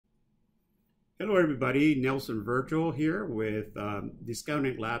Hello everybody, Nelson Vergel here with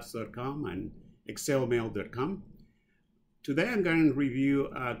discountinglabs.com and ExcelMale.com. Today I'm going to review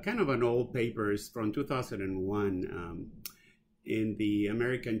kind of an old papers from 2001 in the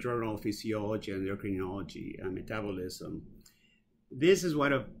American Journal of Physiology and Endocrinology, Metabolism. This is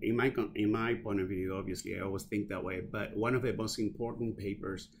one of, in my point of view, obviously I always think that way, but one of the most important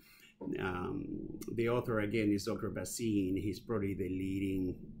papers. The author again is Dr. Bhasin. He's probably the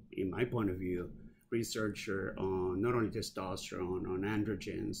leading, in my point of view, researcher on not only testosterone, on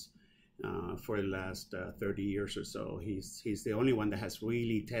androgens for the last 30 years or so. He's the only one that has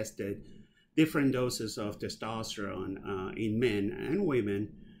really tested different doses of testosterone in men and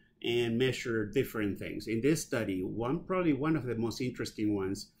women and measured different things. In this study, probably one of the most interesting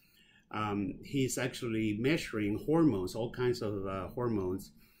ones, he's actually measuring hormones, all kinds of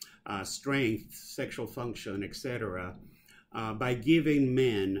hormones, strength, sexual function, etc., by giving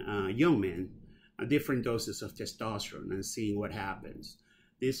men, young men, different doses of testosterone and seeing what happens.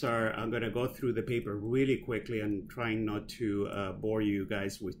 I'm going to go through the paper really quickly and trying not to bore you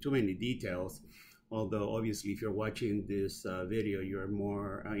guys with too many details. Although obviously if you're watching this video, you're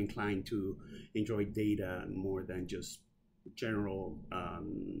more inclined to enjoy data more than just general,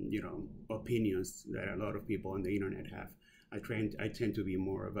 opinions that a lot of people on the internet have. I tend to be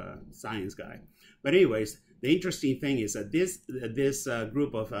more of a science guy. But anyways, the interesting thing is that this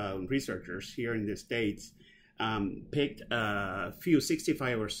group of researchers here in the States picked a few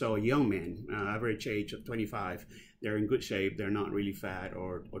 65 or so young men, average age of 25. They're in good shape. They're not really fat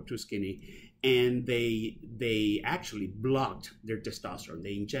or too skinny. And they actually blocked their testosterone.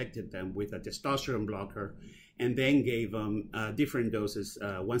 They injected them with a testosterone blocker and then gave them different doses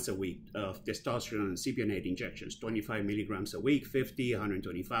once a week of testosterone and cypionate injections, 25 milligrams a week, 50,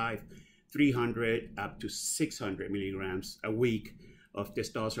 125, 300, up to 600 milligrams a week of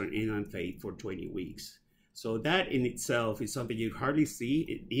testosterone enanthate for 20 weeks. So that in itself is something you hardly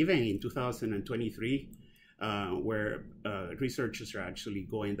see, even in 2023, where researchers are actually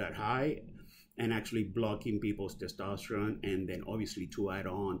going that high and actually blocking people's testosterone, and then obviously to add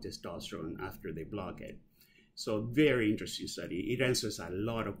on testosterone after they block it. So very interesting study. It answers a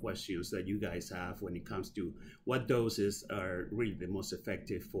lot of questions that you guys have when it comes to what doses are really the most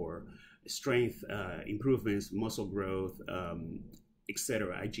effective for strength improvements, muscle growth,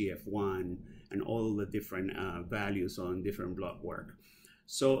 etc., IGF-1, and all the different values on different blood work.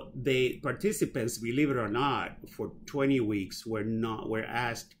 So the participants, believe it or not, for 20 weeks were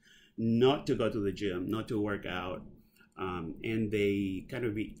asked not to go to the gym, not to work out, and they kind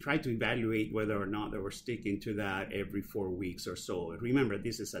of tried to evaluate whether or not they were sticking to that every 4 weeks or so. Remember,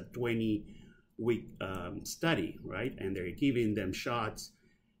 this is a 20-week study, right? And they're giving them shots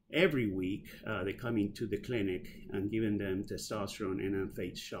every week. They come into the clinic and giving them testosterone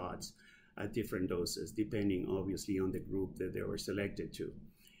enanthate shots at different doses, depending obviously on the group that they were selected to.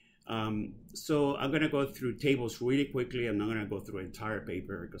 So I'm going to go through tables really quickly. I'm not going to go through an entire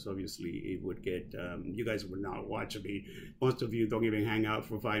paper because obviously it would get, you guys would not watch me. Most of you don't even hang out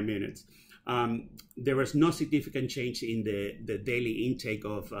for 5 minutes. There was no significant change in the daily intake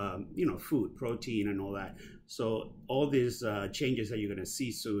of, food, protein and all that. So all these changes that you're going to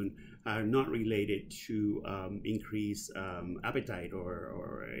see soon are not related to increased appetite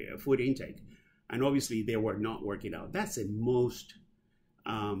or food intake. And obviously they were not working out. That's the most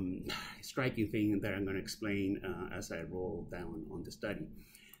striking thing that I'm going to explain as I roll down on the study.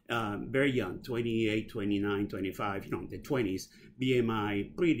 Very young, 28, 29, 25, the 20s,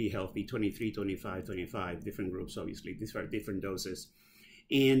 BMI, pretty healthy, 23, 25, 25, different groups, obviously. These are different doses.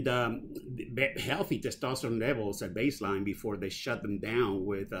 And healthy testosterone levels at baseline before they shut them down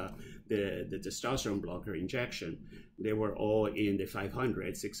with the testosterone blocker injection. They were all in the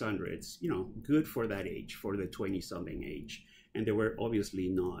 500s, 600s, good for that age, for the 20-something age. And they were obviously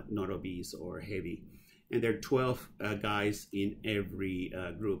not obese or heavy. And there are 12 guys in every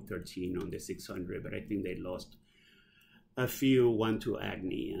group, 13 on the 600, but I think they lost a few, one to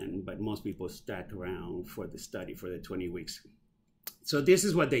acne, but most people stuck around for the study for the 20 weeks. So this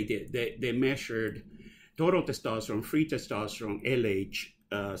is what they did. They measured total testosterone, free testosterone,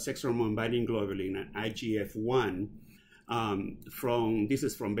 LH, sex hormone binding globulin, and IGF-1. This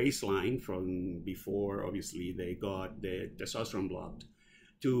is from baseline, from before obviously they got the testosterone blocked,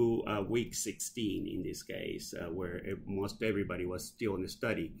 to week 16 in this case, where most everybody was still in the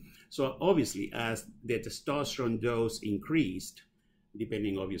study. So obviously as the testosterone dose increased,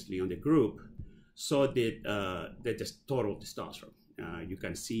 depending obviously on the group, so did the total testosterone. You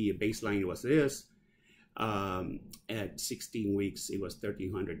can see baseline was this. At 16 weeks, it was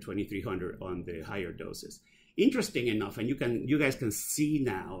 1,300, 2,300 on the higher doses. Interesting enough, and you guys can see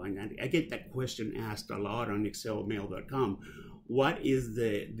now, and I get that question asked a lot on ExcelMale.com. What is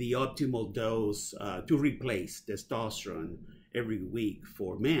the optimal dose to replace testosterone every week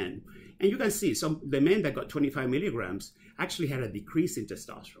for men? And you can see the men that got 25 milligrams actually had a decrease in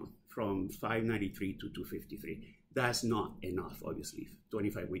testosterone from 593 to 253. That's not enough, obviously.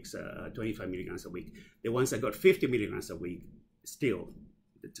 25 milligrams a week. The ones that got 50 milligrams a week, still,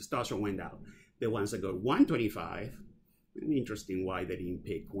 the testosterone went out. The ones that got 125, interesting why they didn't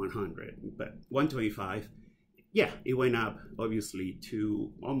pick 100, but 125, yeah, it went up, obviously,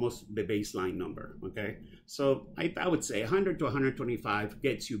 to almost the baseline number, okay? So I would say 100 to 125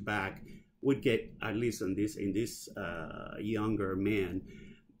 gets you back, would get, at least in this younger man,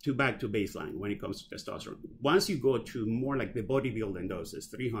 back to baseline when it comes to testosterone. Once you go to more like the bodybuilding doses,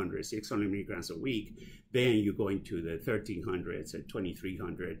 300, 600 milligrams a week, then you go into the 1300s and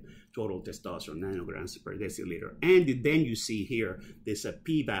 2300 total testosterone nanograms per deciliter. And then you see here, there's a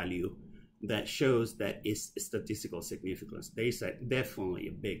p-value that shows that it's statistical significance. There's definitely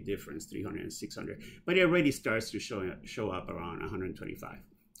a big difference, 300 and 600, but it already starts to show up around 125,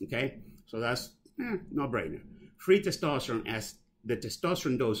 okay? So that's no-brainer. Free testosterone, as the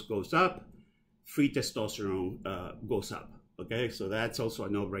testosterone dose goes up, free testosterone goes up, okay? So that's also a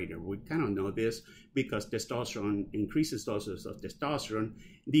no-brainer. We kind of know this because testosterone, increases doses of testosterone,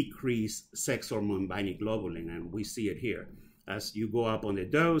 decrease sex hormone binding globulin, and we see it here. As you go up on the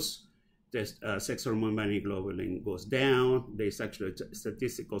dose, sex hormone binding globulin goes down. There's actually a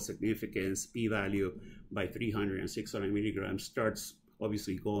statistical significance, p-value by 300 and 600 milligrams starts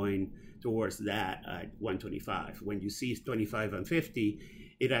obviously going towards that at 125. When you see 25 and 50,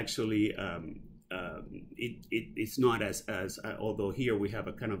 it actually, it's not as although here we have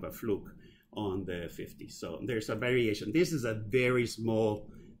a kind of a fluke on the 50. So there's a variation. This is a very small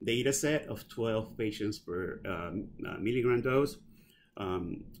data set of 12 patients per milligram dose.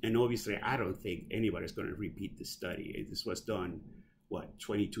 And obviously, I don't think anybody's going to repeat this study. This was done, what,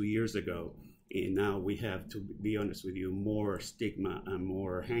 22 years ago. And now we have, to be honest with you, more stigma and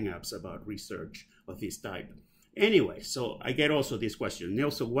more hang-ups about research of this type. Anyway, so I get also this question,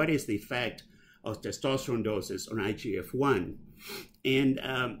 Nelson, what is the effect of testosterone doses on IGF-1?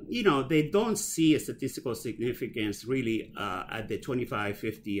 And, you know, they don't see a statistical significance really at the 25,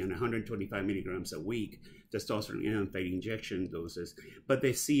 50, and 125 milligrams a week testosterone enanthate injection doses, but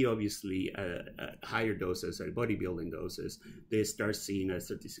they see obviously higher doses, at bodybuilding doses, they start seeing a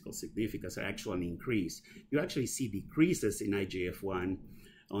statistical significance, actual increase. You actually see decreases in IGF-1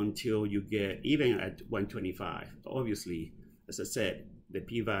 until you get even at 125. Obviously, as I said, the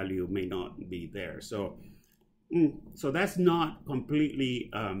p-value may not be there. So that's not completely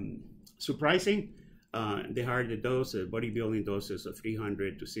surprising. The higher the dose, bodybuilding doses of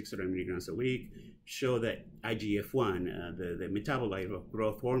 300 to 600 milligrams a week show that IGF-1, the metabolite of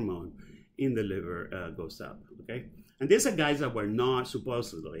growth hormone in the liver goes up, okay? And these are guys that were not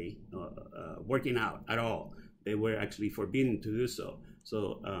supposedly working out at all. They were actually forbidden to do so.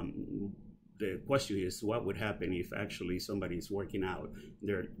 So the question is, what would happen if actually somebody is working out?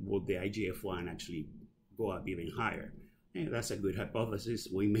 Would the IGF-1 actually go up even higher? And that's a good hypothesis.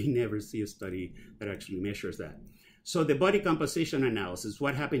 We may never see a study that actually measures that. So the body composition analysis,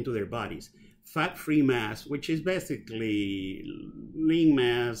 what happened to their bodies? Fat-free mass, which is basically lean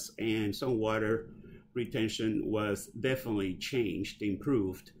mass and some water retention, was definitely changed,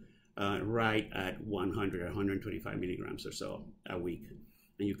 improved, right at 100, 125 milligrams or so a week.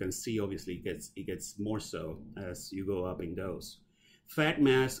 And you can see, obviously, it gets more so as you go up in dose. Fat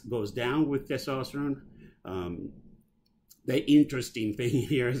mass goes down with testosterone. The interesting thing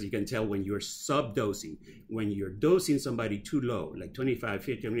here, as you can tell, when you're subdosing, when you're dosing somebody too low, like 25,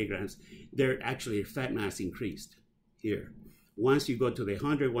 50 milligrams, they're actually fat mass increased here. Once you go to the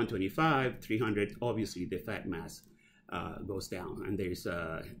 100, 125, 300, obviously the fat mass goes down. And there's,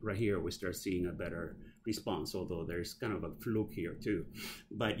 right here, we start seeing a better response, although there's kind of a fluke here too.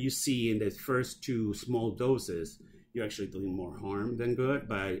 But you see in the first two small doses, you're actually doing more harm than good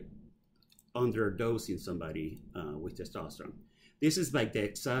by underdosing somebody with testosterone. This is by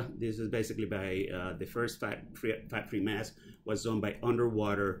DEXA. This is basically by the first fat-free mass was done by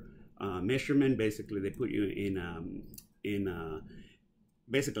underwater measurement. Basically, they put you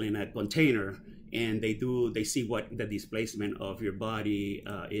basically in a container, and they see what the displacement of your body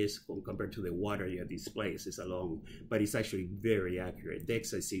is compared to the water you displace. It's along, but it's actually very accurate.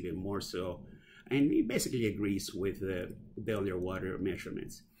 DEXA is even more so, and it basically agrees with the underwater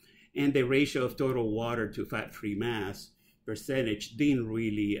measurements. And the ratio of total water to fat-free mass percentage did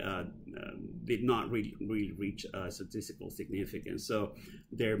not really reach statistical significance. So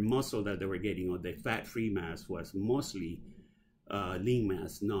their muscle that they were getting, or the fat-free mass, was mostly lean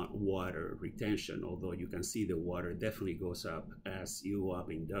mass, not water retention, although you can see the water definitely goes up as you go up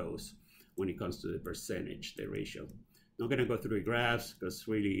in dose when it comes to the percentage, the ratio. Not going to go through the graphs because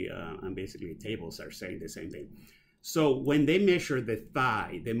really, and basically tables are saying the same thing. So when they measure the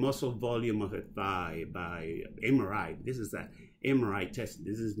thigh, the muscle volume of a thigh by MRI, this is an MRI test.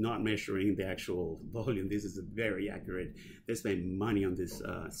 This is not measuring the actual volume. This is very accurate. They spent money on this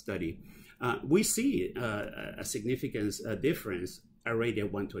study. We see a significant difference already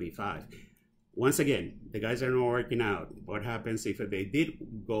at 125. Once again, the guys are not working out. What happens if they did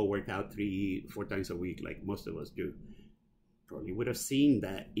go work out 3-4 times a week, like most of us do? Probably would have seen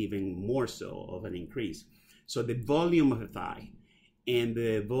that even more so of an increase. So the volume of the thigh and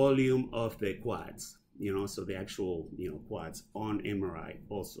the volume of the quads, so the actual, quads on MRI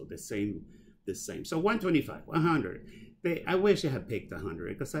also the same. So 125, 100. I wish I had picked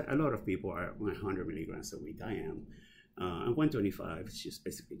 100 because a lot of people are 100 milligrams a week. I am. And 125 is just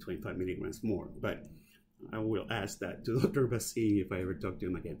basically 25 milligrams more. But I will ask that to Dr. Bhasin if I ever talk to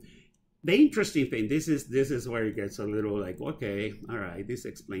him again. The interesting thing, this is where it gets a little like, okay, all right, this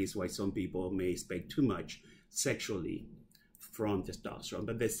explains why some people may expect too much sexually from testosterone.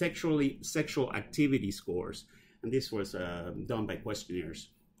 But the sexual activity scores, and this was done by questionnaires,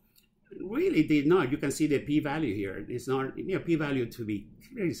 really did not. You can see the p-value here. It's not, p-value to be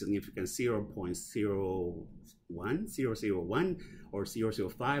very significant, 0.01, 001, or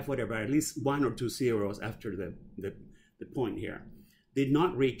 005, whatever, at least 1 or 2 zeros after the point here. Did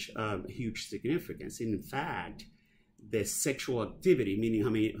not reach huge significance. In fact, the sexual activity, meaning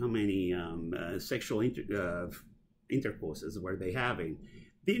how many sexual intercourses were they having,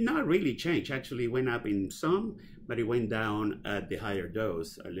 did not really change. Actually went up in some, but it went down at the higher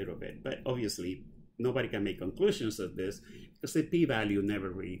dose a little bit. But obviously, nobody can make conclusions of this because the p-value never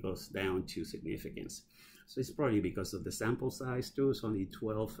really goes down to significance. So it's probably because of the sample size too. It's only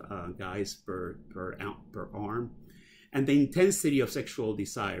 12 guys per arm. And the intensity of sexual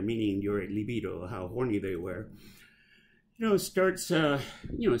desire, meaning your libido, how horny they were, starts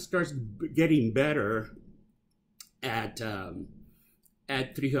getting better at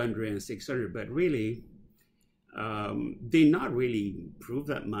 300 and 600, but really did not really improve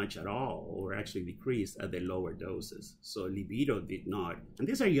that much at all, or actually decreased at the lower doses. So libido did not, and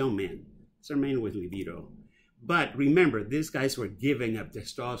these are young men. These are men with libido. But remember, these guys were giving a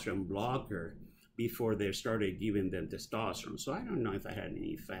testosterone blocker before they started giving them testosterone. So I don't know if that had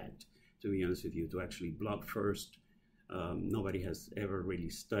any effect, to be honest with you, to actually block first. Nobody has ever really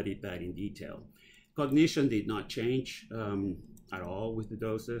studied that in detail. Cognition did not change at all with the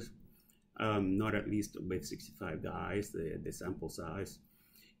doses, not at least with 65 guys, the sample size.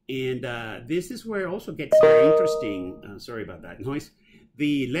 And this is where it also gets very interesting. Sorry about that noise.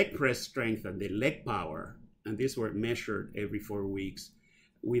 The leg press strength and the leg power, and these were measured every 4 weeks,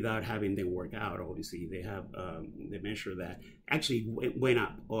 without having them work out. Obviously, they measure that. Actually went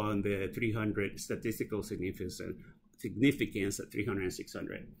up on the 300 statistical significance at 300 and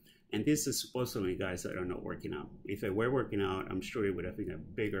 600. And this is supposedly guys that are not working out. If they were working out, I'm sure it would have been a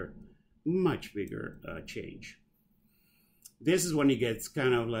bigger, much bigger change. This is when it gets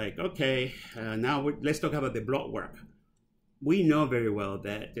kind of like, okay, now let's talk about the blood work. We know very well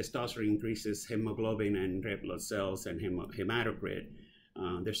that testosterone increases hemoglobin and red blood cells and hematocrit.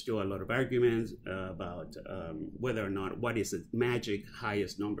 There's still a lot of arguments about whether or not what is the magic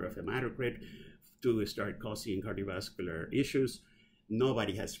highest number of hematocrit to start causing cardiovascular issues.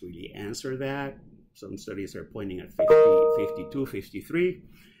 Nobody has really answered that. Some studies are pointing at 50, 52, 53,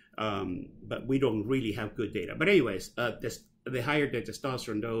 but we don't really have good data. But anyways, the higher the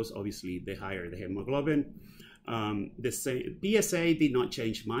testosterone dose, obviously the higher the hemoglobin. The PSA did not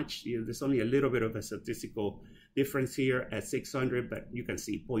change much. There's only a little bit of a statistical difference here at 600, but you can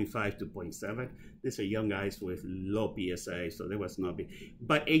see 0.5 to 0.7. These are young guys with low PSA, so there was no big.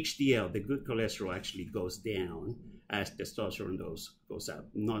 But HDL, the good cholesterol, actually goes down as testosterone dose goes up.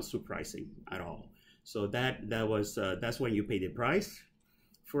 Not surprising at all. So that's when you pay the price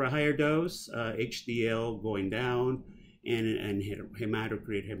for a higher dose. HDL going down and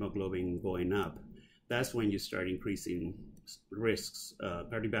hematocrit, hemoglobin going up. That's when you start increasing risks,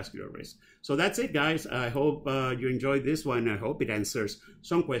 cardiovascular risk. So that's it, guys. I hope you enjoyed this one. I hope it answers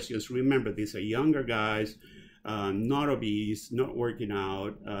some questions. Remember, these are younger guys, not obese, not working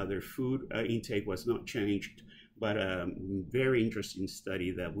out. Their food intake was not changed, but a very interesting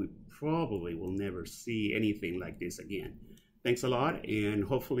study that we probably will never see anything like this again. Thanks a lot, and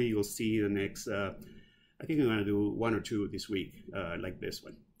hopefully you'll see the next I think I'm going to do 1 or 2 this week, like this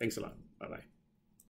one. Thanks a lot. Bye-bye.